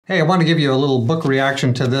Hey, I want to give you a little book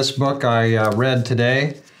reaction to this book I read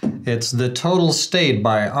today. It's The Total State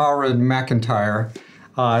by Auron MacIntyre.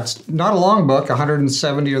 It's not a long book,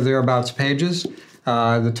 170 or thereabouts pages.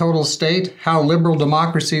 The Total State, How Liberal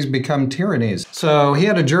Democracies Become Tyrannies. So he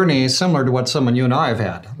had a journey similar to what some of you and I have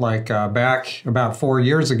had. Like back about 4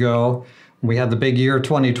 years ago, we had the big year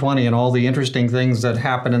 2020 and all the interesting things that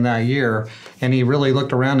happened in that year. And he really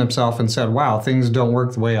looked around himself and said, wow, things don't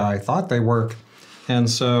work the way I thought they work. And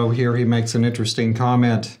so here he makes an interesting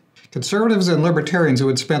comment. Conservatives and libertarians who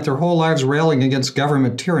had spent their whole lives railing against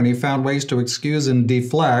government tyranny found ways to excuse and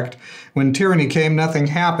deflect. When tyranny came, nothing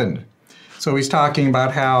happened. So he's talking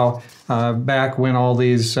about how back when all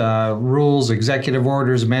these rules, executive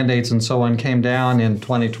orders, mandates, and so on came down in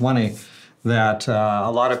 2020, that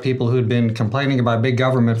a lot of people who'd been complaining about big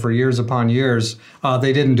government for years upon years,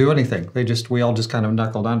 they didn't do anything. We all just kind of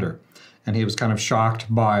knuckled under. And he was kind of shocked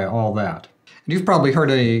by all that. And you've probably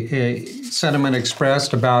heard a sentiment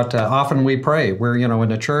expressed about often we pray. We're,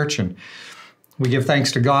 in a church and we give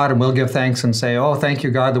thanks to God and we'll give thanks and say, oh, thank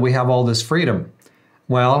you, God, that we have all this freedom.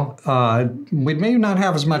 Well, we may not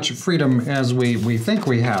have as much freedom as we think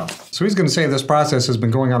we have. So he's going to say this process has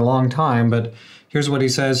been going on a long time, but here's what he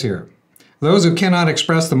says here. Those who cannot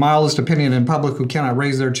express the mildest opinion in public, who cannot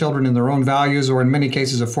raise their children in their own values, or in many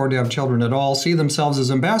cases afford to have children at all, see themselves as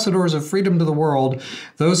ambassadors of freedom to the world.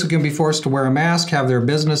 Those who can be forced to wear a mask, have their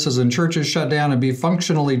businesses and churches shut down, and be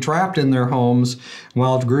functionally trapped in their homes,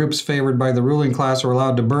 while groups favored by the ruling class are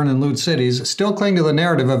allowed to burn and loot cities, still cling to the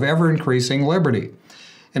narrative of ever-increasing liberty.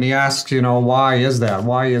 And he asks, why is that?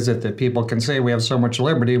 Why is it that people can say we have so much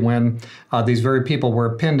liberty when these very people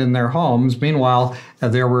were pinned in their homes? Meanwhile,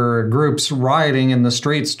 there were groups rioting in the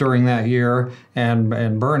streets during that year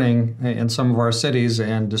and burning in some of our cities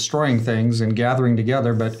and destroying things and gathering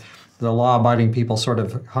together, but the law-abiding people sort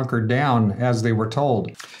of hunkered down as they were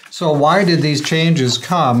told. So why did these changes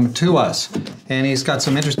come to us? And he's got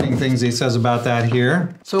some interesting things he says about that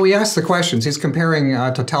here. So he asks the questions. He's comparing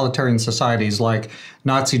totalitarian societies like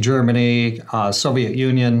Nazi Germany, Soviet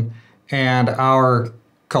Union, and our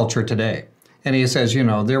culture today. And he says,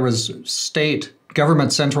 there was state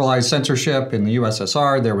government centralized censorship in the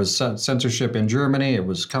USSR. There was censorship in Germany.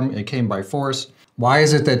 It came by force. Why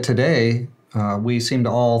is it that today we seem to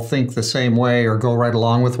all think the same way or go right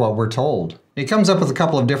along with what we're told? He comes up with a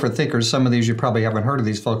couple of different thinkers. Some of these you probably haven't heard of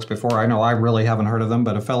these folks before. I know I really haven't heard of them,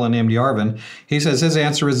 but a fellow named Yarvin, he says his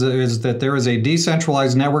answer is that there is a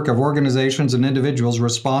decentralized network of organizations and individuals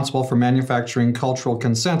responsible for manufacturing cultural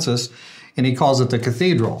consensus, and he calls it the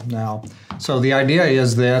cathedral. Now, so the idea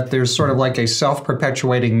is that there's sort of like a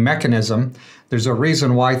self-perpetuating mechanism. There's a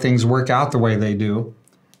reason why things work out the way they do.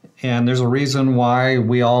 And there's a reason why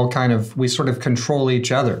we sort of control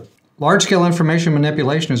each other. Large-scale information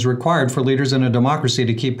manipulation is required for leaders in a democracy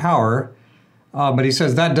to keep power, but he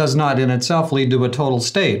says that does not in itself lead to a total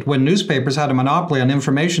state. When newspapers had a monopoly on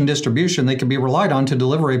information distribution, they could be relied on to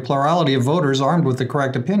deliver a plurality of voters armed with the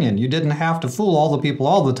correct opinion. You didn't have to fool all the people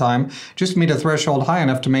all the time, just meet a threshold high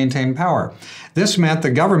enough to maintain power. This meant the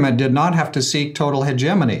government did not have to seek total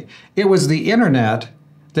hegemony. It was the internet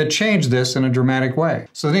that changed this in a dramatic way.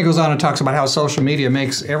 So then he goes on and talks about how social media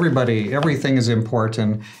makes everything is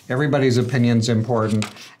important, everybody's opinion's important,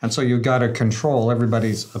 and so you've got to control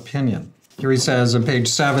everybody's opinion. Here he says on page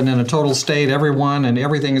 7, in a total state, everyone and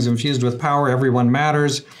everything is infused with power, everyone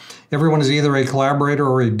matters, everyone is either a collaborator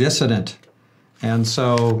or a dissident. And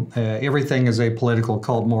so everything is a political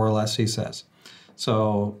cult, more or less, he says.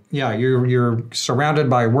 So yeah, you're surrounded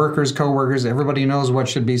by workers, co-workers, everybody knows what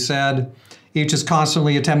should be said. Each is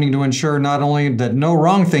constantly attempting to ensure not only that no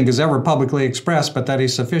wrong think is ever publicly expressed, but that a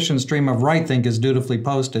sufficient stream of right think is dutifully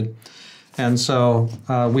posted. And so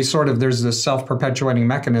there's this self-perpetuating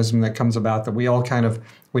mechanism that comes about that we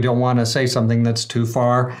don't want to say something that's too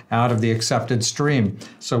far out of the accepted stream.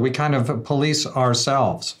 So we kind of police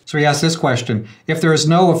ourselves. So he asks this question, if there is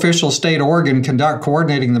no official state organ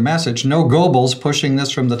coordinating the message, no Goebbels pushing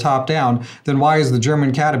this from the top down, then why is the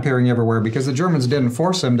German cat appearing everywhere? Because the Germans didn't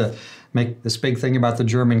force him to make this big thing about the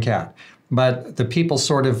German cat. But the people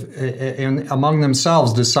sort of, among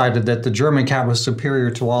themselves, decided that the German cat was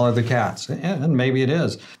superior to all other cats. And maybe it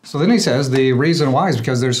is. So then he says the reason why is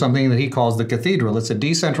because there's something that he calls the cathedral. It's a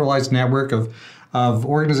decentralized network of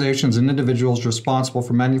organizations and individuals responsible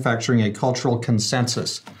for manufacturing a cultural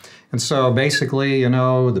consensus. And so basically,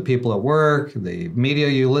 the people at work, the media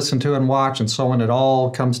you listen to and watch, and so on, it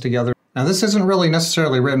all comes together. Now, this isn't really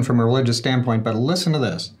necessarily written from a religious standpoint, but listen to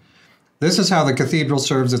this. This is how the cathedral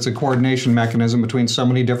serves as a coordination mechanism between so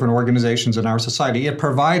many different organizations in our society. It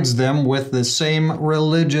provides them with the same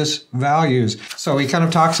religious values. So he kind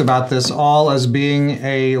of talks about this all as being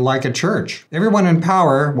like a church. Everyone in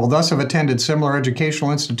power will thus have attended similar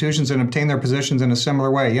educational institutions and obtained their positions in a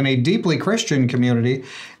similar way. In a deeply Christian community,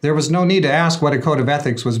 there was no need to ask what a code of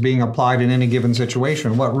ethics was being applied in any given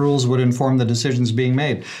situation, what rules would inform the decisions being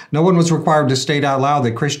made. No one was required to state out loud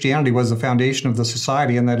that Christianity was the foundation of the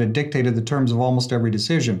society and that it dictated the terms of almost every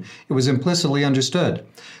decision. It was implicitly understood.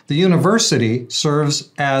 The university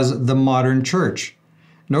serves as the modern church.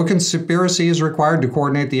 No conspiracy is required to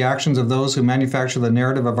coordinate the actions of those who manufacture the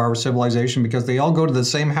narrative of our civilization because they all go to the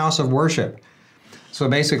same house of worship. So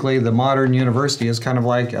basically, the modern university is kind of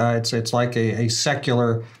like, it's like a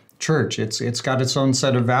secular church. It's got its own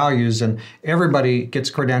set of values, and everybody gets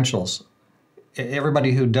credentials.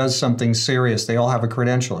 Everybody who does something serious, they all have a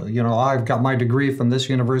credential. You know, I've got my degree from this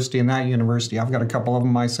university and that university. I've got a couple of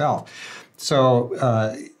them myself.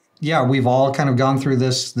 So, yeah, we've all kind of gone through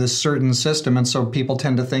this certain system, and so people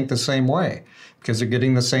tend to think the same way because they're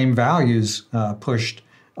getting the same values pushed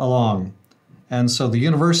along. And so the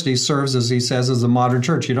university serves, as he says, as a modern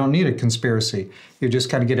church. You don't need a conspiracy. You just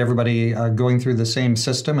kind of get everybody going through the same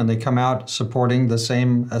system, and they come out supporting the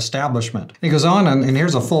same establishment. He goes on, and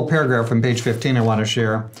here's a full paragraph from page 15 I want to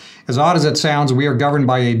share. As odd as it sounds, we are governed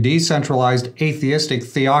by a decentralized atheistic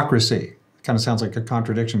theocracy. Kind of sounds like a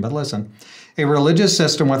contradiction, but listen. A religious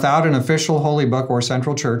system without an official holy book or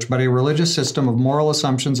central church, but a religious system of moral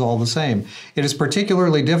assumptions all the same. It is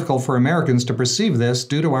particularly difficult for Americans to perceive this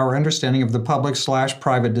due to our understanding of the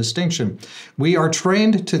public/private distinction. We are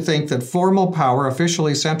trained to think that formal power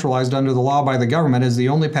officially centralized under the law by the government is the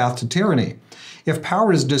only path to tyranny. If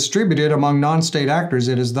power is distributed among non-state actors,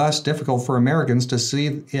 it is thus difficult for Americans to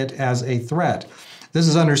see it as a threat. This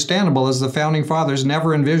is understandable as the Founding Fathers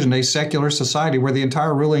never envisioned a secular society where the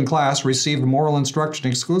entire ruling class received moral instruction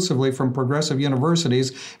exclusively from progressive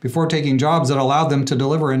universities before taking jobs that allowed them to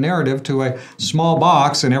deliver a narrative to a small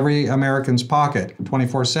box in every American's pocket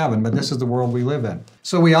 24/7. But this is the world we live in.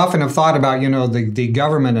 So we often have thought about, the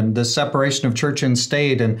government and the separation of church and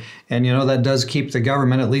state, and that does keep the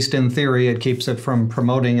government, at least in theory, it keeps it from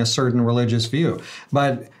promoting a certain religious view.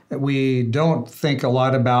 But we don't think a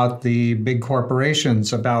lot about the big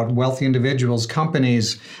corporations, about wealthy individuals,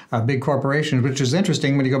 companies, big corporations, which is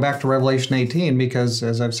interesting when you go back to Revelation 18, because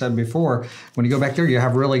as I've said before, when you go back there, you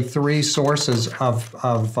have really three sources of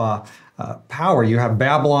power. You have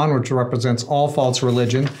Babylon, which represents all false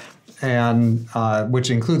religion, and which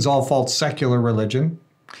includes all false secular religion.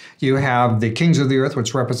 You have the kings of the earth,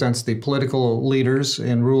 which represents the political leaders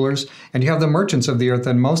and rulers, and you have the merchants of the earth.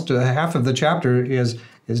 And half of the chapter is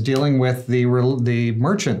dealing with the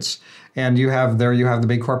merchants. And you have the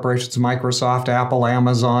big corporations, Microsoft, Apple,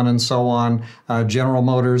 Amazon, and so on, General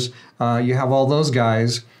Motors. You have all those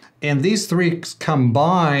guys. And these three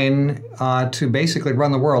combine to basically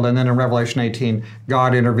run the world. And then in Revelation 18,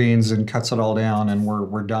 God intervenes and cuts it all down, and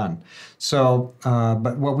we're done. So,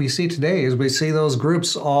 but what we see today is we see those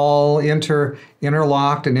groups all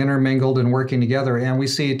interlocked and intermingled and working together. And we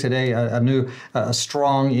see today a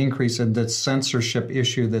strong increase in the censorship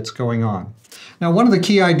issue that's going on. Now, one of the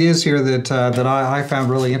key ideas here that I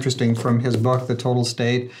found really interesting from his book, The Total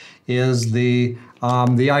State, is the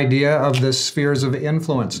idea of the spheres of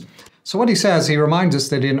influence. So what he says, he reminds us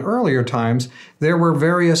that in earlier times, there were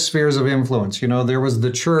various spheres of influence. There was the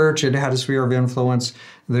church, it had a sphere of influence.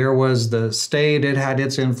 There was the state, it had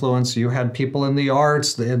its influence. You had people in the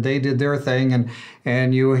arts, they did their thing,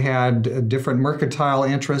 and you had different mercantile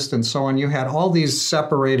interests and so on. You had all these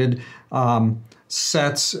separated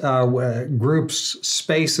sets, groups,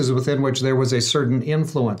 spaces within which there was a certain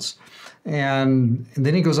influence. And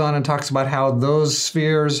then he goes on and talks about how those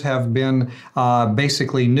spheres have been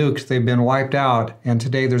basically nuked. They've been wiped out. And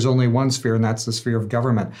today there's only one sphere, and that's the sphere of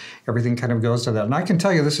government. Everything kind of goes to that. And I can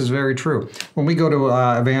tell you this is very true. When we go to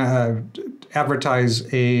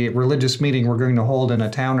advertise a religious meeting we're going to hold in a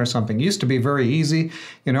town or something, it used to be very easy.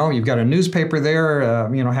 You've got a newspaper there.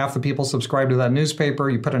 Half the people subscribe to that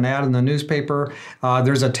newspaper. You put an ad in the newspaper.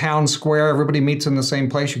 There's a town square. Everybody meets in the same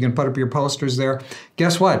place. You can put up your posters there.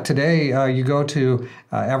 Guess what? Today, you go to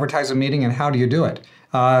advertise a meeting, and how do you do it?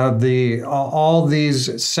 All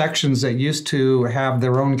these sections that used to have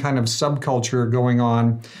their own kind of subculture going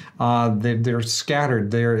on, they're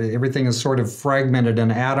scattered. Everything is sort of fragmented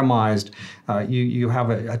and atomized. You have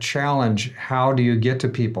a challenge. How do you get to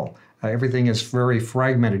people? Everything is very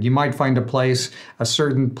fragmented. You might find a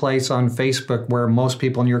certain place on Facebook where most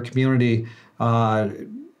people in your community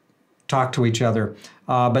talk to each other.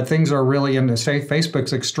 But things are really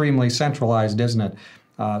Facebook's extremely centralized, isn't it?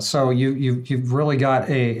 So you've really got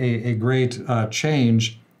a great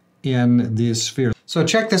change in these spheres. So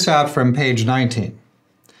check this out from page 19.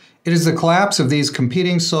 It is the collapse of these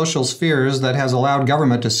competing social spheres that has allowed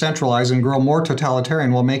government to centralize and grow more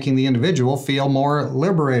totalitarian while making the individual feel more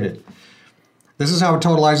liberated. This is how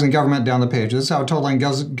totalizing government, down the page, this is how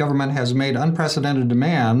totalizing government has made unprecedented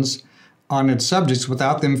demands on its subjects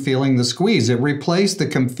without them feeling the squeeze. It replaced the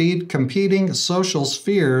competing social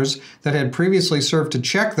spheres that had previously served to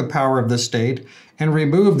check the power of the state and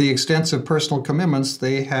remove the extensive personal commitments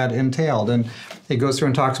they had entailed. And he goes through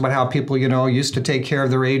and talks about how people, used to take care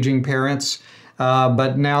of their aging parents,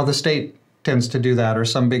 but now the state tends to do that, or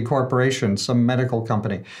some big corporation, some medical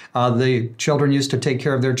company. The children used to take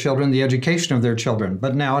care of their children, the education of their children,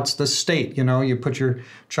 but now it's the state. You put your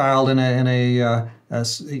child in a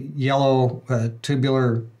yellow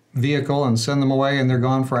tubular vehicle and send them away, and they're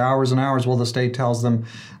gone for hours and hours. Well, the state tells them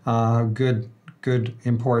good,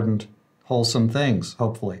 important, wholesome things,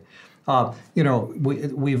 hopefully. We've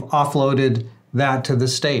offloaded that to the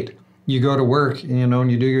state. You go to work,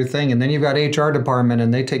 and you do your thing, and then you've got HR department,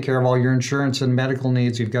 and they take care of all your insurance and medical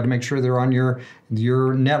needs. You've got to make sure they're on your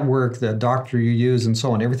network, the doctor you use, and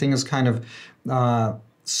so on. Everything is kind of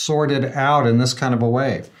sorted out in this kind of a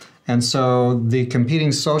way. And so the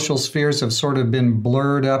competing social spheres have sort of been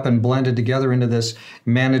blurred up and blended together into this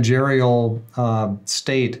managerial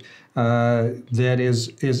state that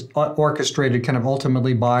is orchestrated kind of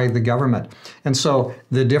ultimately by the government. And so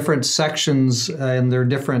the different sections and their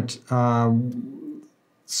different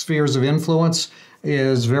spheres of influence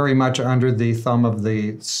is very much under the thumb of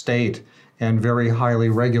the state and very highly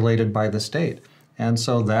regulated by the state. And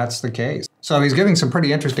so that's the case. So he's giving some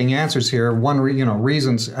pretty interesting answers here. One,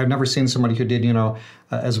 reasons, I've never seen somebody who did,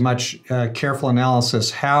 as much careful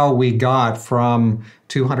analysis how we got from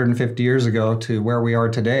 250 years ago to where we are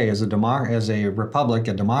today as a republic,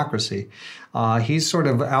 a democracy. He's sort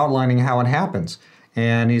of outlining how it happens.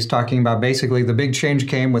 And he's talking about basically the big change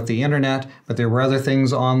came with the internet, but there were other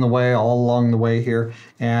things on the way, all along the way here.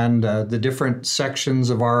 And the different sections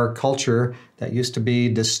of our culture that used to be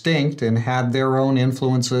distinct and had their own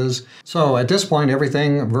influences. So at this point,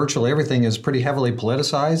 virtually everything is pretty heavily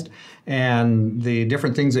politicized. And the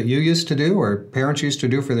different things that you used to do, or parents used to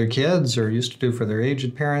do for their kids, or used to do for their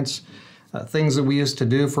aged parents, things that we used to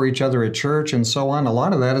do for each other at church and so on, a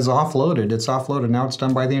lot of that is offloaded. It's offloaded. Now it's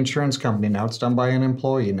done by the insurance company. Now it's done by an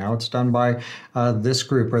employee. Now it's done by this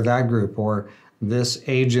group or that group or this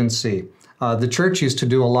agency. The church used to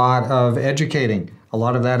do a lot of educating. A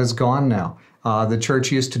lot of that is gone now. The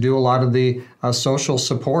church used to do a lot of the social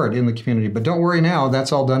support in the community. But don't worry now,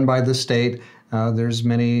 that's all done by the state. There's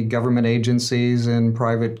many government agencies and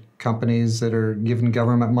private companies that are giving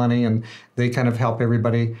government money, and they kind of help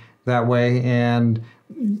everybody that way. And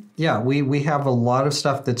yeah, we have a lot of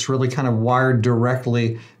stuff that's really kind of wired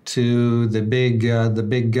directly to the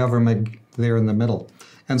big government there in the middle.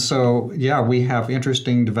 And so, yeah, we have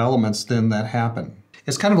interesting developments then that happen.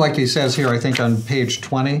 It's kind of like he says here, I think on page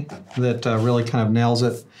 20, that really kind of nails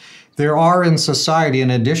it. There are in society, in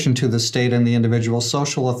addition to the state and the individual,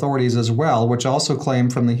 social authorities as well, which also claim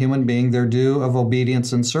from the human being their due of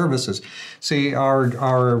obedience and services. See,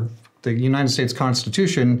 the United States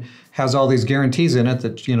Constitution has all these guarantees in it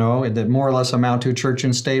that, that more or less amount to church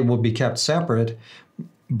and state will be kept separate.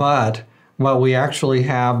 But what we actually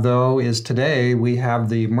have, though, is today we have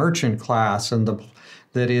the merchant class and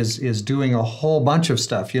that is doing a whole bunch of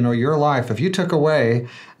stuff. Your life, if we took away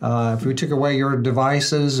your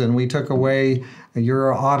devices and we took away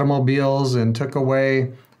your automobiles and took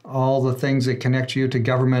away all the things that connect you to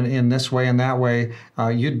government in this way and that way,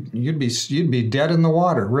 you'd be dead in the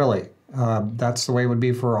water, really. That's the way it would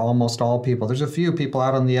be for almost all people. There's a few people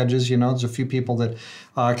out on the edges, there's a few people that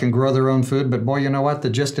can grow their own food, but boy, you know what? The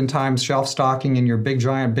just-in-time shelf stocking in your big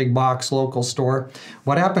box local store.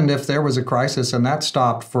 What happened if there was a crisis and that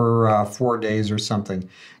stopped for 4 days or something?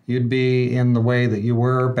 You'd be in the way that you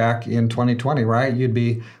were back in 2020, right? You'd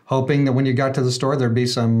be hoping that when you got to the store, there'd be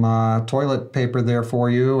some toilet paper there for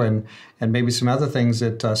you and maybe some other things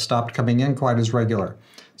that stopped coming in quite as regular.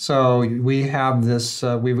 So we have this,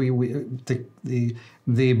 the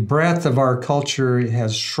breadth of our culture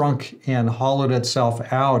has shrunk and hollowed itself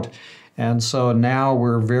out. And so now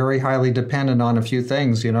we're very highly dependent on a few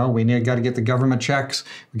things. We got to get the government checks.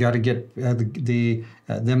 We got to get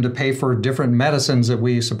them to pay for different medicines that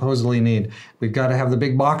we supposedly need. We've got to have the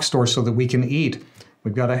big box store so that we can eat.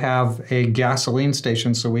 We've got to have a gasoline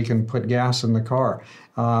station so we can put gas in the car.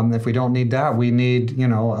 If we don't need that, we need,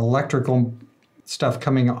 electrical stuff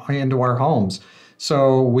coming into our homes.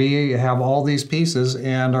 So we have all these pieces,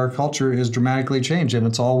 and our culture is dramatically changed, and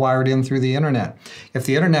it's all wired in through the internet. If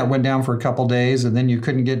the internet went down for a couple days and then you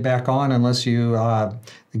couldn't get back on unless you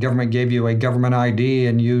the government gave you a government ID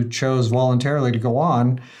and you chose voluntarily to go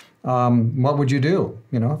on, what would you do?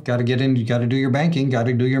 You know, got to get in, you got to do your banking, got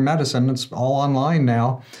to do your medicine. It's all online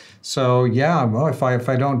now. So yeah, well, if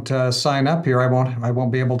I don't sign up here, I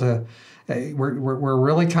won't be able to. We're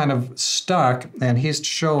really kind of stuck, and he's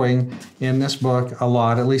showing in this book a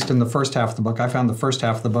lot, at least in the first half of the book. I found the first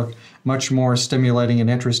half of the book much more stimulating and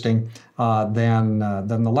interesting than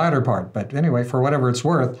the latter part. But anyway, for whatever it's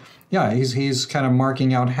worth, yeah, he's kind of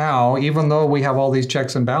marking out how, even though we have all these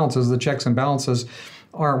checks and balances, the checks and balances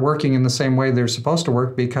aren't working in the same way they're supposed to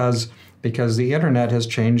work because the internet has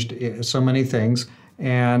changed so many things,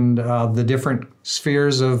 and the different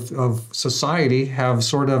spheres of society have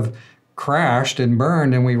sort of crashed and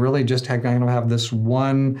burned, and we really just kind of have this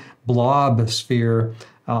one blob sphere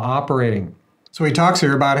operating. So he talks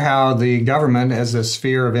here about how the government, as a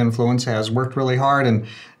sphere of influence, has worked really hard and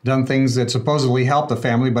done things that supposedly help the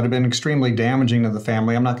family, but have been extremely damaging to the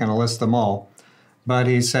family. I'm not going to list them all. But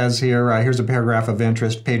he says here, here's a paragraph of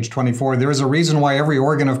interest, page 24, there is a reason why every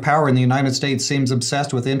organ of power in the United States seems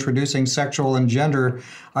obsessed with introducing sexual and gender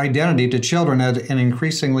identity to children at an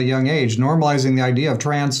increasingly young age. Normalizing the idea of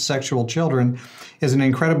transsexual children is an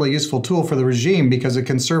incredibly useful tool for the regime because it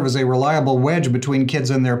can serve as a reliable wedge between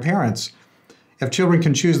kids and their parents. If children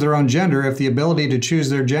can choose their own gender, if the ability to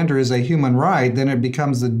choose their gender is a human right, then it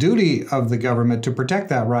becomes the duty of the government to protect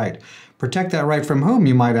that right. Protect that right from whom,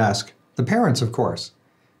 you might ask? The parents, of course.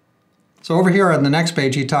 So over here on the next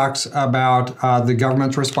page, he talks about the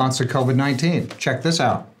government's response to COVID-19. Check this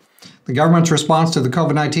out. The government's response to the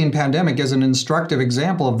COVID-19 pandemic is an instructive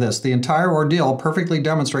example of this. The entire ordeal perfectly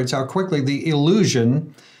demonstrates how quickly the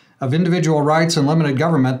illusion of individual rights and limited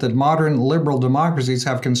government that modern liberal democracies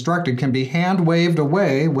have constructed can be hand-waved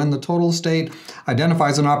away when the total state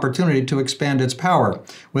identifies an opportunity to expand its power.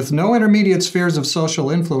 With no intermediate spheres of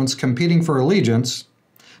social influence competing for allegiance,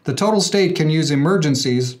 the total state can use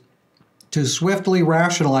emergencies to swiftly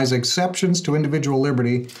rationalize exceptions to individual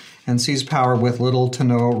liberty and seize power with little to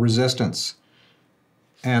no resistance.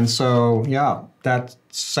 And so, yeah, that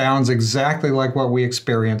sounds exactly like what we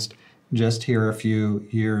experienced just here a few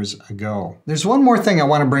years ago. There's one more thing I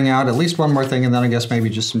want to bring out, at least one more thing, and then I guess maybe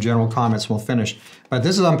just some general comments and we'll finish. But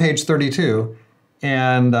this is on page 32.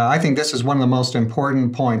 And I think this is one of the most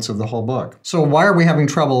important points of the whole book. So why are we having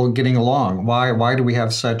trouble getting along? Why do we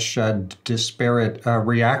have such disparate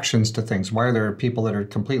reactions to things? Why are there people that are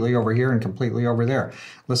completely over here and completely over there?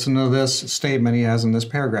 Listen to this statement he has in this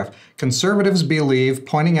paragraph. Conservatives believe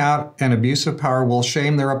pointing out an abuse of power will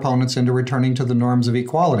shame their opponents into returning to the norms of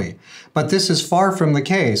equality. But this is far from the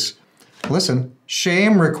case. Listen,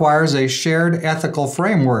 shame requires a shared ethical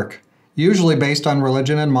framework, usually based on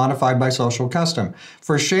religion and modified by social custom.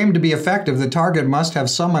 For shame to be effective, the target must have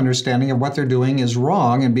some understanding of what they're doing is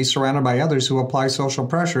wrong and be surrounded by others who apply social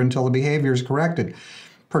pressure until the behavior is corrected.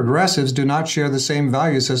 Progressives do not share the same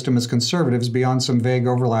value system as conservatives beyond some vague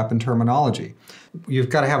overlap in terminology. You've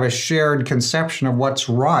got to have a shared conception of what's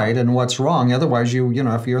right and what's wrong. Otherwise, you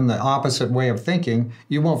know, if you're in the opposite way of thinking,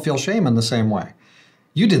 you won't feel shame in the same way.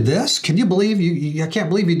 You did this? Can you believe I can't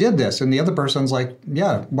believe you did this? And the other person's like,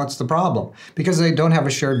 yeah, what's the problem? Because they don't have a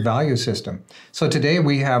shared value system. So today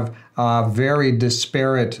we have very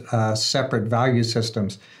disparate, separate value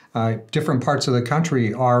systems. Different parts of the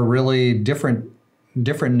country are really different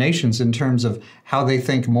nations in terms of how they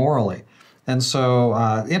think morally. And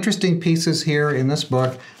so interesting pieces here in this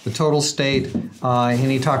book, the total state,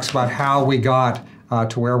 and he talks about how we got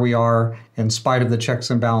to where we are in spite of the checks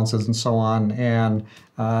and balances and so on. And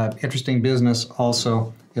interesting business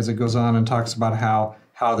also as it goes on and talks about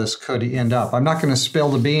how this could end up. I'm not going to spill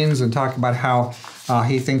the beans and talk about how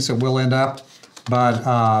he thinks it will end up.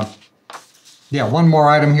 But yeah, one more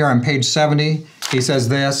item here on page 70. He says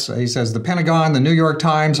this. He says, the Pentagon, the New York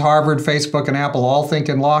Times, Harvard, Facebook, and Apple all think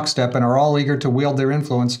in lockstep and are all eager to wield their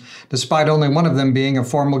influence, despite only one of them being a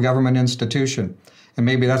formal government institution. And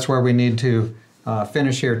maybe that's where we need to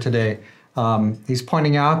finish here today. He's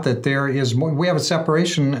pointing out that there is more, we have a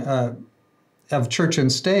separation of church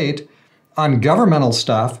and state on governmental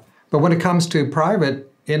stuff, but when it comes to private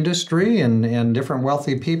industry and different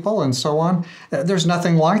wealthy people and so on, there's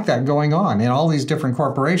nothing like that going on. In all these different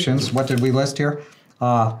corporations, what did we list here?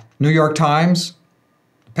 New York Times,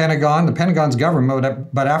 the Pentagon's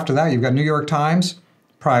government, but after that you've got New York Times,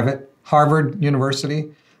 private, Harvard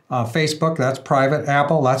University, Facebook, that's private,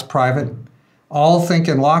 Apple, that's private. All think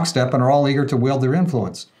in lockstep and are all eager to wield their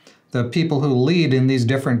influence. The people who lead in these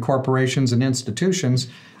different corporations and institutions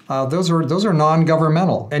those are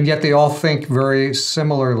non-governmental, and yet they all think very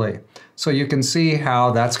similarly. So you can see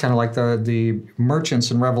how that's kind of like the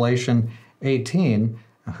merchants in Revelation 18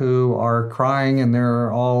 who are crying and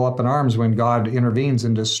they're all up in arms when God intervenes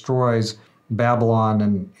and destroys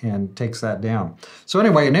Babylon and takes that down. So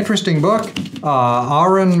anyway, an interesting book.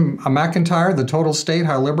 Auron MacIntyre, The Total State,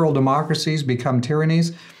 How Liberal Democracies Become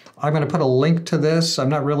Tyrannies. I'm going to put a link to this. I'm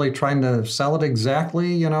not really trying to sell it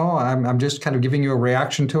exactly, you know. I'm just kind of giving you a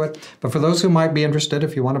reaction to it. But for those who might be interested,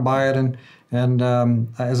 if you want to buy it,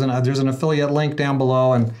 there's an affiliate link down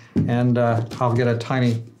below, and I'll get a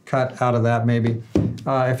tiny cut out of that maybe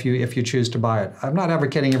if you choose to buy it. I'm not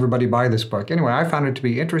advocating everybody buy this book. Anyway, I found it to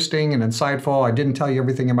be interesting and insightful. I didn't tell you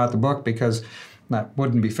everything about the book because that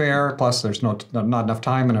wouldn't be fair. Plus, there's not enough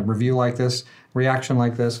time in a review like this, reaction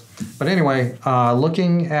like this. But anyway,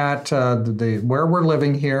 looking at where we're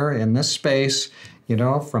living here in this space, you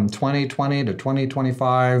know, from 2020 to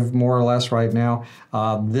 2025, more or less right now,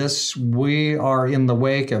 we are in the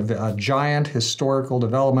wake of giant historical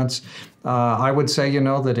developments. I would say, you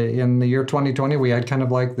know, that in the year 2020, we had kind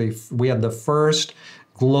of like we had the first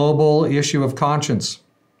global issue of conscience.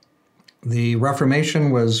 The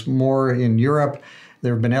Reformation was more in Europe.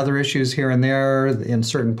 There have been other issues here and there in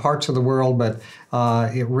certain parts of the world, but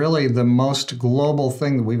it really the most global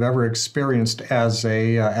thing that we've ever experienced as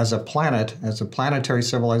a planet, as a planetary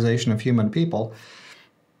civilization of human people,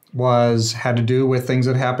 had to do with things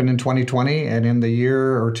that happened in 2020 and in the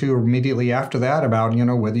year or two immediately after that about, you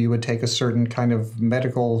know, whether you would take a certain kind of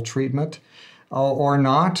medical treatment or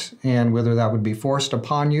not, and whether that would be forced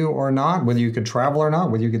upon you or not, whether you could travel or not,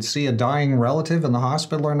 whether you could see a dying relative in the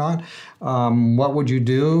hospital or not. What would you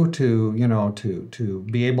do to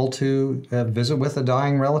be able to visit with a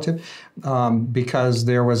dying relative? Because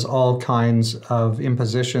there was all kinds of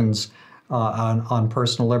impositions on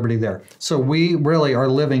personal liberty there. So we really are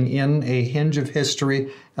living in a hinge of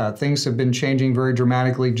history. Things have been changing very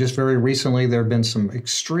dramatically. Just very recently, there have been some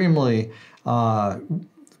extremely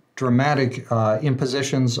dramatic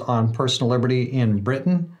impositions on personal liberty in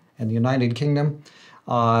Britain and the United Kingdom.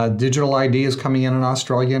 Digital ID is coming in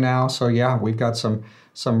Australia now. So yeah, we've got some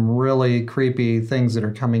really creepy things that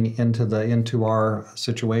are coming into our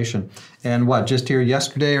situation. And just here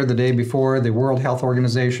yesterday or the day before, the World Health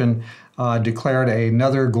Organization declared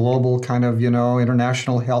another global kind of, you know,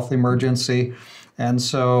 international health emergency. And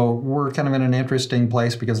so we're kind of in an interesting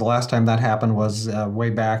place because the last time that happened was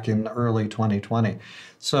way back in early 2020.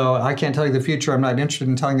 So I can't tell you the future. I'm not interested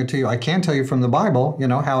in telling it to you. I can tell you from the Bible, you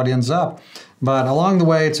know, how it ends up. But along the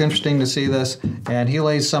way, it's interesting to see this. And he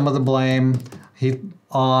lays some of the blame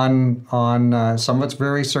on some of it's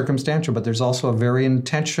very circumstantial, but there's also a very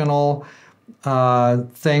intentional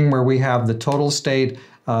thing where we have the total state.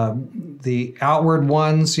 The outward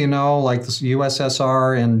ones, you know, like the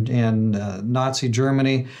USSR and Nazi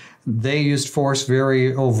Germany, they used force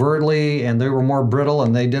very overtly and they were more brittle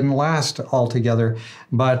and they didn't last altogether.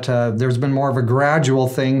 But there's been more of a gradual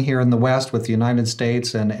thing here in the West with the United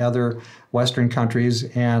States and other Western countries,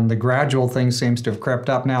 and the gradual thing seems to have crept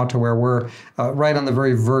up now to where we're right on the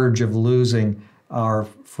very verge of losing our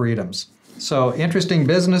freedoms. So interesting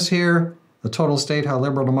business here. The Total State, How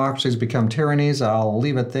Liberal Democracies Become Tyrannies. I'll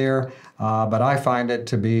leave it there, but I find it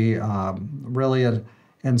to be really an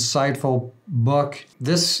insightful book.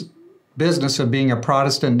 This business of being a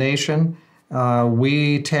Protestant nation,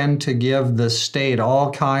 we tend to give the state all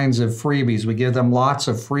kinds of freebies. We give them lots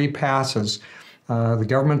of free passes. The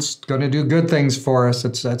government's going to do good things for us.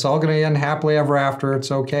 It's all going to end happily ever after.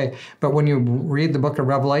 It's okay. But when you read the book of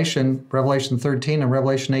Revelation, Revelation 13 and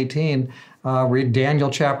Revelation 18, read Daniel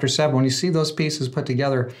chapter 7, when you see those pieces put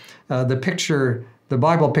together, the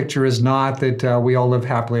Bible picture is not that we all live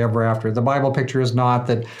happily ever after. The Bible picture is not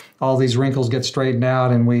that all these wrinkles get straightened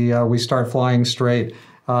out and we start flying straight.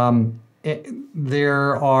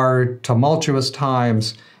 There are tumultuous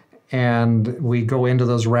times, and we go into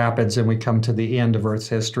those rapids and we come to the end of Earth's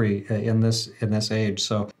history in this age.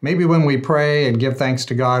 So maybe when we pray and give thanks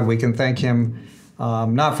to God, we can thank Him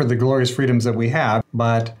not for the glorious freedoms that we have,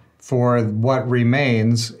 but for what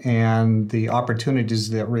remains and the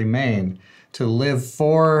opportunities that remain to live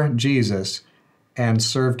for Jesus and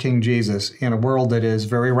serve King Jesus in a world that is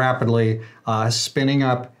very rapidly spinning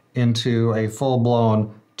up into a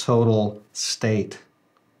full-blown total state.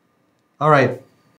 All right.